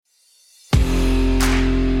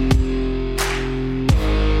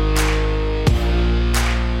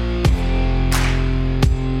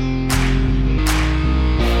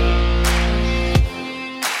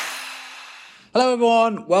Hello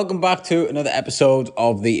everyone, welcome back to another episode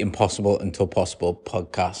of the Impossible Until Possible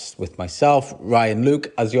podcast with myself, Ryan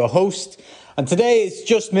Luke, as your host. And today it's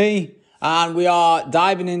just me, and we are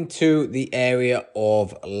diving into the area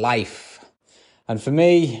of life. And for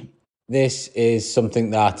me, this is something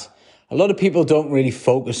that a lot of people don't really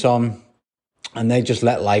focus on, and they just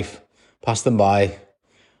let life pass them by,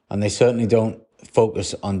 and they certainly don't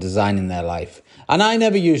focus on designing their life. And I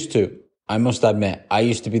never used to. I must admit, I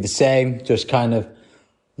used to be the same, just kind of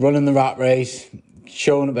running the rat race,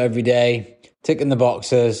 showing up every day, ticking the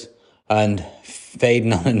boxes and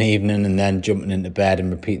fading on an evening and then jumping into bed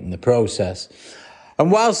and repeating the process. And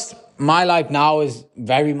whilst my life now is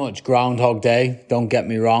very much Groundhog Day, don't get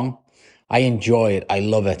me wrong, I enjoy it. I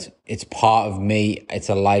love it. It's part of me. It's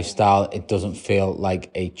a lifestyle. It doesn't feel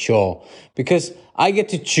like a chore because I get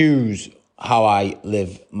to choose how I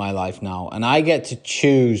live my life now, and I get to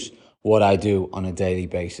choose what I do on a daily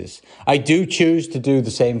basis. I do choose to do the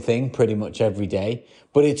same thing pretty much every day,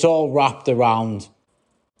 but it's all wrapped around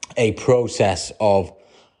a process of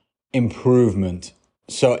improvement.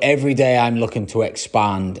 So every day I'm looking to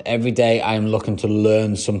expand. Every day I'm looking to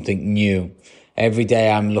learn something new. Every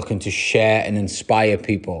day I'm looking to share and inspire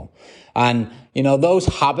people. And, those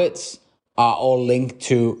habits are all linked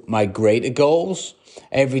to my greater goals.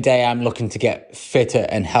 Every day I'm looking to get fitter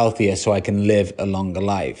and healthier so I can live a longer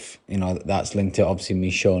life. That's linked to obviously me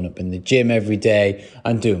showing up in the gym every day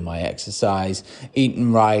and doing my exercise,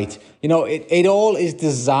 eating right. It all is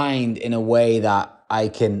designed in a way that I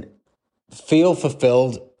can feel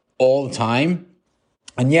fulfilled all the time.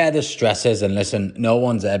 And yeah, there's stresses, and listen, no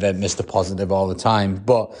one's ever Mr. Positive all the time.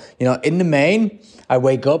 But, in the main, I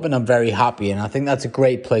wake up and I'm very happy. And I think that's a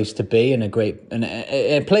great place to be and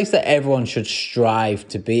a place that everyone should strive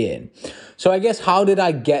to be in. So I guess, how did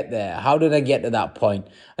I get there? How did I get to that point?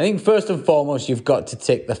 I think first and foremost, you've got to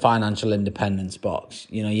tick the financial independence box.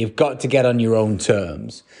 You've got to get on your own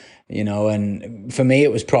terms, and for me,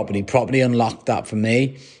 it was property. Property unlocked that for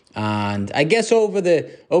me. And I guess over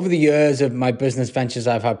the years of my business ventures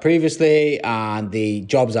I've had previously and the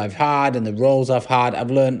jobs I've had and the roles I've had,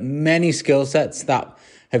 I've learned many skill sets that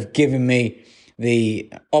have given me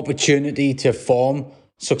the opportunity to form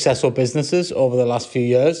successful businesses over the last few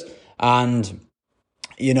years. And,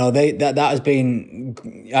 that has been,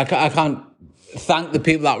 I can't thank the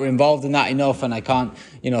people that were involved in that enough, and I can't,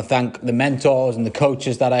 thank the mentors and the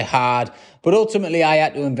coaches that I had. But ultimately, I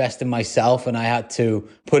had to invest in myself, and I had to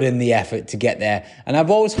put in the effort to get there. And I've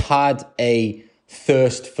always had a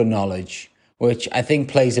thirst for knowledge, which I think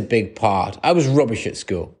plays a big part. I was rubbish at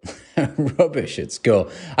school. Rubbish at school.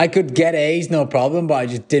 I could get A's, no problem, but I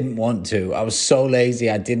just didn't want to. I was so lazy.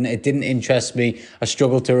 It didn't interest me. I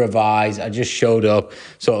struggled to revise. I just showed up,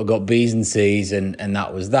 sort of got B's and C's, and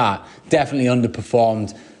that was that. Definitely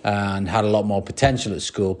underperformed and had a lot more potential at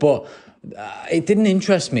school, but it didn't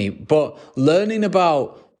interest me. But learning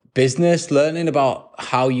about business, learning about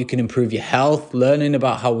how you can improve your health, learning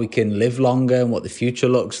about how we can live longer and what the future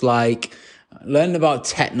looks like, learning about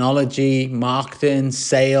technology, marketing,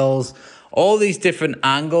 sales, all these different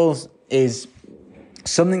angles is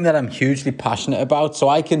something that I'm hugely passionate about. So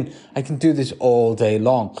I can do this all day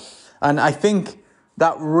long. And I think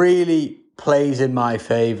that really plays in my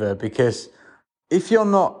favor, because if you're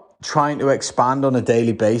not trying to expand on a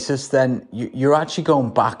daily basis, then you're actually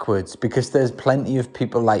going backwards, because there's plenty of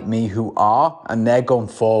people like me who are, and they're going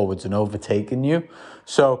forwards and overtaking you.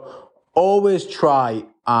 So always try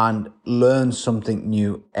and learn something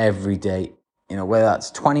new every day, whether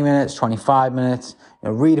that's 20 minutes, 25 minutes,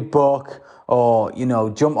 read a book, or,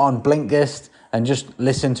 jump on Blinkist and just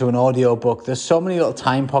listen to an audio book. There's so many little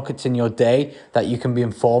time pockets in your day that you can be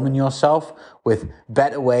informing yourself with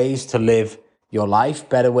better ways to live your life,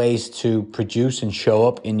 better ways to produce and show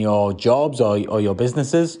up in your jobs or your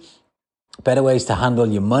businesses, better ways to handle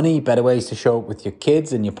your money, better ways to show up with your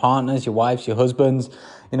kids and your partners, your wives, your husbands,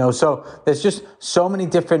 so there's just so many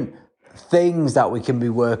different things that we can be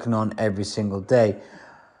working on every single day.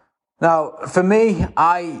 Now, for me,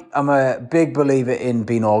 I am a big believer in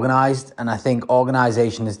being organized, and I think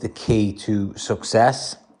organization is the key to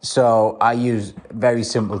success. So I use a very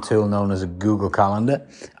simple tool known as a Google Calendar.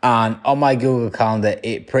 And on my Google Calendar,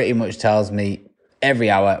 it pretty much tells me every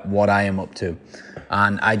hour what I am up to.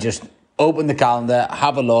 And I just open the calendar,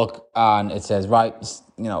 have a look, and it says, right,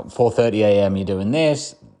 4:30 a.m. you're doing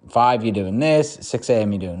this, 5 you're doing this, 6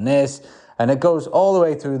 a.m. you're doing this. And it goes all the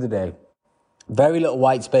way through the day. Very little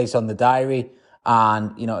white space on the diary.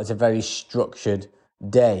 And, it's a very structured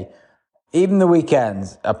day. Even the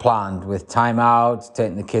weekends are planned with time out,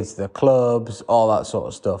 taking the kids to the clubs, all that sort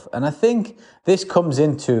of stuff. And I think this comes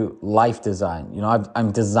into life design.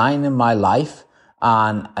 I'm designing my life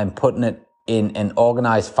and I'm putting it in an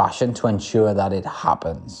organized fashion to ensure that it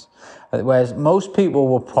happens. Whereas most people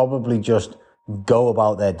will probably just go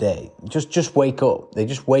about their day. Just wake up. They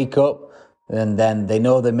just wake up, and then they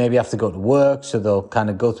know they maybe have to go to work, so they'll kind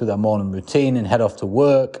of go through their morning routine and head off to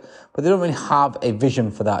work, but they don't really have a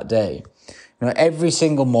vision for that day. Every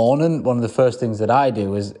single morning, one of the first things that I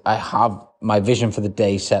do is I have my vision for the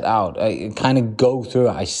day set out. I kind of go through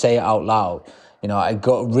it. I say it out loud. I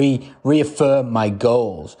reaffirm my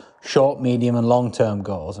goals, short, medium, and long-term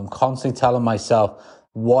goals. I'm constantly telling myself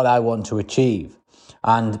what I want to achieve.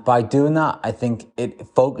 And by doing that, I think it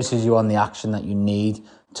focuses you on the action that you need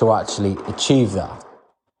to actually achieve that.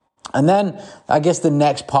 And then I guess the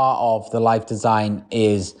next part of the life design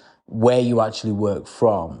is where you actually work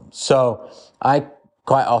from. So I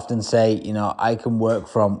quite often say, I can work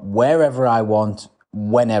from wherever I want,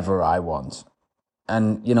 whenever I want.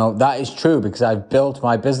 And, that is true because I've built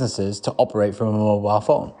my businesses to operate from a mobile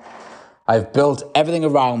phone. I've built everything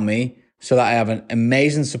around me so that I have an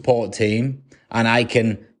amazing support team, and I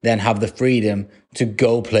can then have the freedom to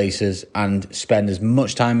go places and spend as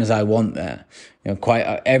much time as I want there.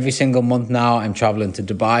 Quite every single month now, I'm traveling to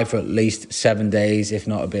Dubai for at least 7 days, if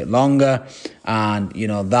not a bit longer. And,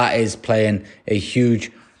 that is playing a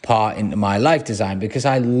huge part into my life design because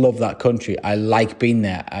I love that country. I like being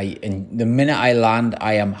there. And the minute I land,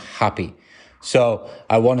 I am happy. So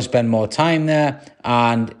I want to spend more time there,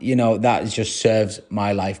 and, that just serves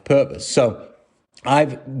my life purpose. So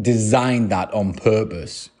I've designed that on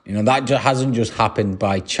purpose. That hasn't just happened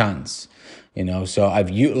by chance. So I've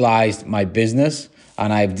utilized my business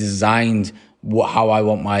and I've designed how I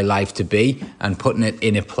want my life to be and putting it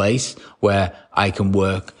in a place where I can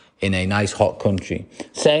work in a nice hot country.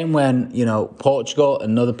 Same when, Portugal,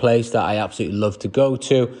 another place that I absolutely love to go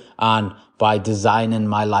to. And by designing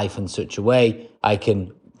my life in such a way, I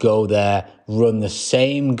can go there, run the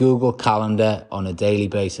same Google Calendar on a daily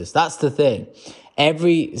basis. That's the thing.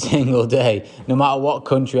 Every single day, no matter what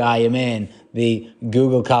country I am in, the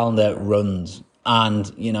Google Calendar runs. And,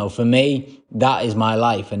 for me, that is my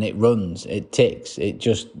life, and it runs, it ticks, it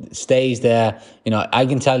just stays there. I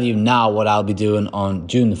can tell you now what I'll be doing on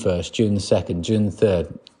June the 1st, June the 2nd, June the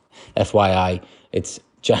 3rd. FYI, it's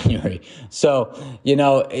January. So,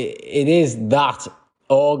 it is that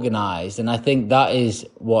organized. And I think that is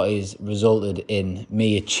what is resulted in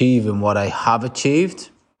me achieving what I have achieved.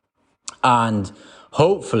 And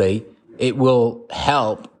hopefully it will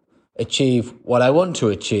help achieve what I want to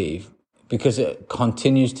achieve because it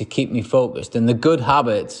continues to keep me focused. And the good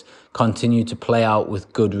habits continue to play out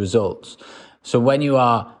with good results. So when you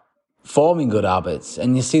are forming good habits,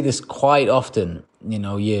 and you see this quite often,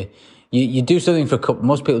 you do something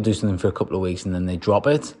most people do something for a couple of weeks and then they drop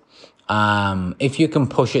it. If you can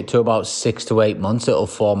push it to about 6 to 8 months, it'll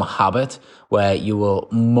form a habit where you will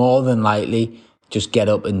more than likely just get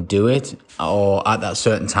up and do it, or at that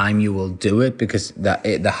certain time you will do it because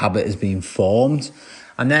the habit has been formed.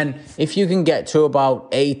 And then if you can get to about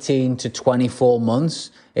 18 to 24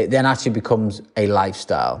 months, it then actually becomes a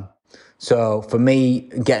lifestyle. So for me,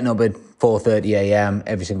 getting up at 4:30 a.m.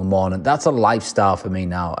 every single morning, that's a lifestyle for me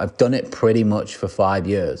now. I've done it pretty much for 5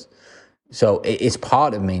 years. So it's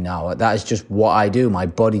part of me now. That is just what I do. My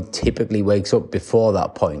body typically wakes up before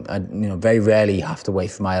that point. I, very rarely have to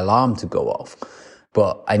wait for my alarm to go off,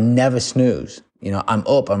 but I never snooze. I'm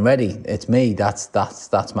up, I'm ready. It's me.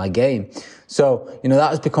 That's my game. So, that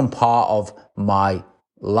has become part of my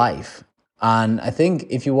life. And I think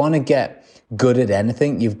if you want to get good at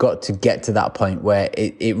anything, you've got to get to that point where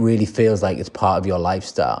it really feels like it's part of your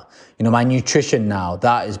lifestyle. My nutrition now,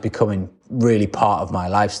 that is becoming really part of my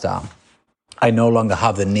lifestyle. I no longer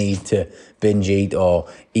have the need to binge eat or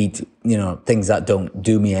eat, things that don't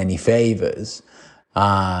do me any favors.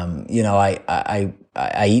 I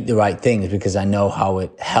eat the right things because I know how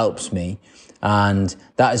it helps me. And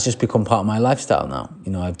that has just become part of my lifestyle now.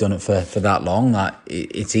 I've done it for that long that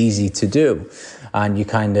it's easy to do. And you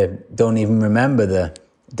kind of don't even remember the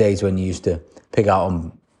days when you used to pick out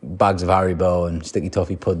on bags of Haribo and sticky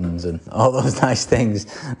toffee puddings and all those nice things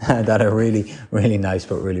that are really, really nice,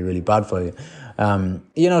 but really, really bad for you.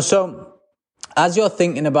 So as you're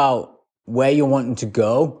thinking about where you're wanting to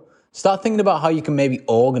go, start thinking about how you can maybe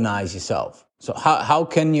organize yourself. So how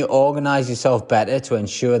can you organize yourself better to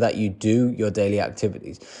ensure that you do your daily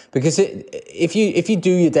activities? Because if you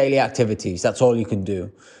do your daily activities, that's all you can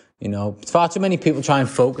do. Far too many people try and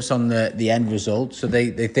focus on the end result. So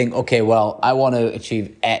they think, okay, well, I want to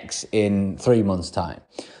achieve X in 3 months' time.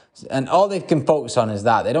 And all they can focus on is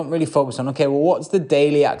that. They don't really focus on, okay, well, what's the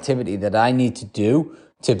daily activity that I need to do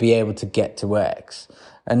to be able to get to X?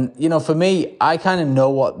 And, for me, I kind of know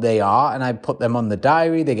what they are and I put them on the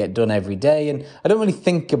diary. They get done every day. And I don't really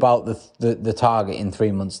think about the target in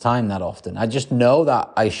 3 months' time that often. I just know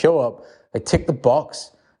that I show up, I tick the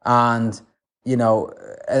box, and,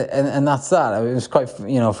 and that's that. It was quite,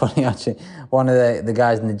 funny actually. One of the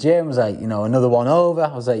guys in the gym was like, another one over.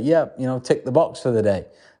 I was like, yep, tick the box for the day.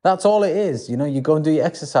 That's all it is. You go and do your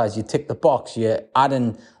exercise, you tick the box, you're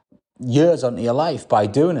adding years onto your life by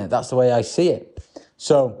doing it. That's the way I see it.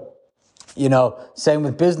 So, same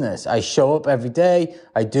with business. I show up every day.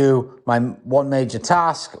 I do my one major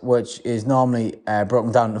task, which is normally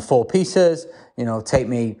broken down into 4 pieces, take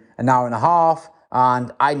me an hour and a half.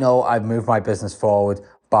 And I know I've moved my business forward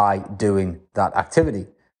by doing that activity.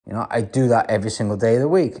 I do that every single day of the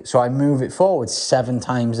week. So I move it forward 7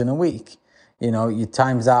 times in a week. You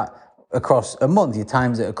times that across a month, you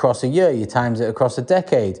times it across a year, you times it across a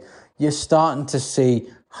decade. You're starting to see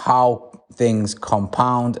how things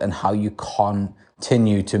compound and how you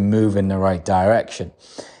continue to move in the right direction.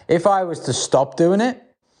 If I was to stop doing it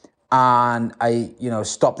and I,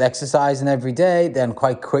 stopped exercising every day, then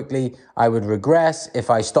quite quickly I would regress. If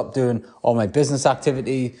I stopped doing all my business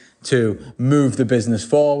activity to move the business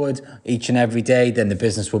forward each and every day, then the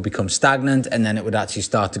business would become stagnant and then it would actually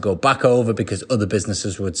start to go back over because other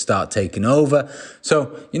businesses would start taking over.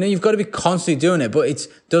 So, you've got to be constantly doing it, but it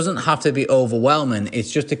doesn't have to be overwhelming.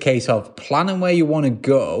 It's just a case of planning where you want to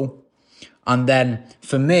go. And then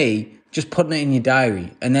for me, just putting it in your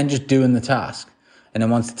diary and then just doing the task. And then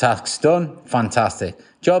once the task's done, fantastic.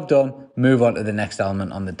 Job done, move on to the next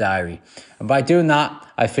element on the diary. And by doing that,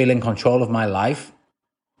 I feel in control of my life.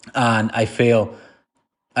 And I feel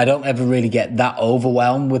I don't ever really get that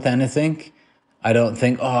overwhelmed with anything. I don't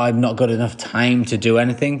think, I've not got enough time to do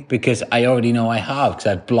anything, because I already know I have, because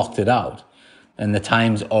I've blocked it out. And the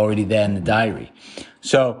time's already there in the diary.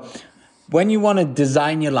 So when you want to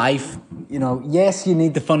design your life, yes, you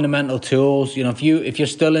need the fundamental tools. If you're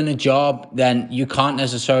still in a job, then you can't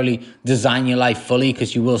necessarily design your life fully,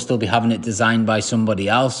 because you will still be having it designed by somebody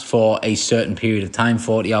else for a certain period of time,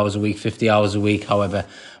 40 hours a week, 50 hours a week, however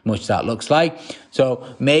much that looks like. So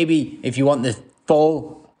maybe if you want the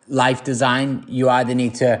full life design, you either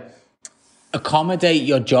need to accommodate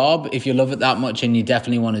your job if you love it that much and you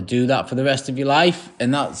definitely want to do that for the rest of your life,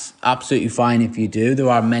 and that's absolutely fine if you do. There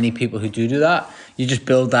are many people who do that. You just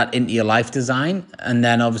build that into your life design, and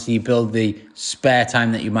then obviously you build the spare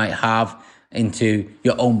time that you might have into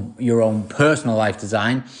your own personal life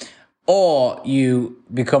design. Or you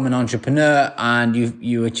become an entrepreneur and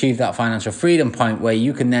you achieve that financial freedom point where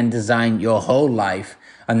you can then design your whole life.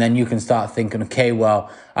 And then you can start thinking, okay, well,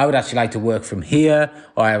 I would actually like to work from here,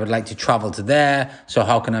 or I would like to travel to there. So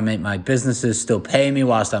how can I make my businesses still pay me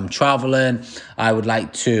whilst I'm traveling? I would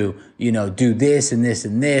like to, do this and this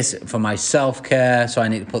and this for my self-care. So I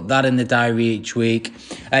need to put that in the diary each week.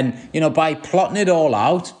 And, by plotting it all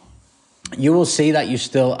out, you will see that you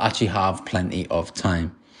still actually have plenty of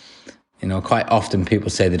time. Quite often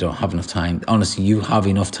people say they don't have enough time. Honestly, you have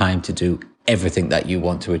enough time to do everything that you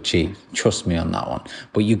want to achieve. Trust me on that one.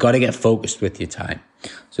 But you got to get focused with your time.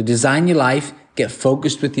 So design your life, get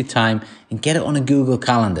focused with your time, and get it on a Google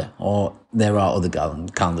Calendar. Or there are other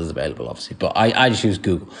calendars available, obviously, but I just use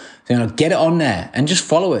Google. So, get it on there and just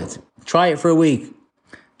follow it. Try it for a week.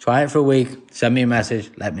 Send me a message.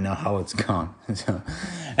 Let me know how it's gone.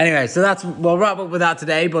 Anyway, so we'll wrap up with that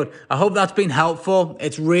today, but I hope that's been helpful.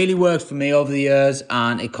 It's really worked for me over the years,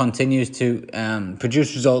 and it continues to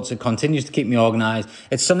produce results. It continues to keep me organized.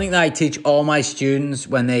 It's something that I teach all my students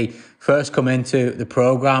when they first come into the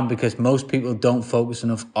program, because most people don't focus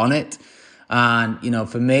enough on it. And,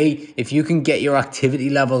 for me, if you can get your activity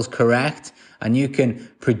levels correct and you can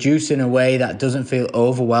produce in a way that doesn't feel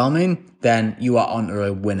overwhelming, then you are onto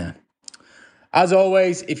a winner. As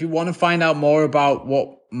always, if you want to find out more about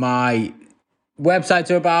what my websites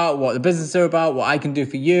are about, what the business are about, what I can do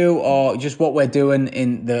for you, or just what we're doing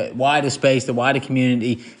in the wider space, the wider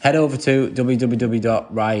community, head over to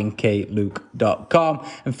www.ryankluke.com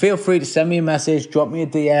and feel free to send me a message, drop me a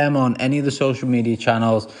DM on any of the social media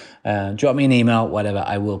channels, drop me an email, whatever.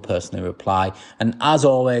 I will personally reply. And as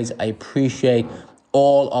always, I appreciate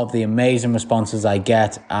all of the amazing responses I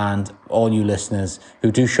get, and all you listeners who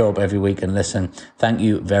do show up every week and listen. Thank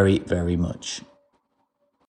you very, very much.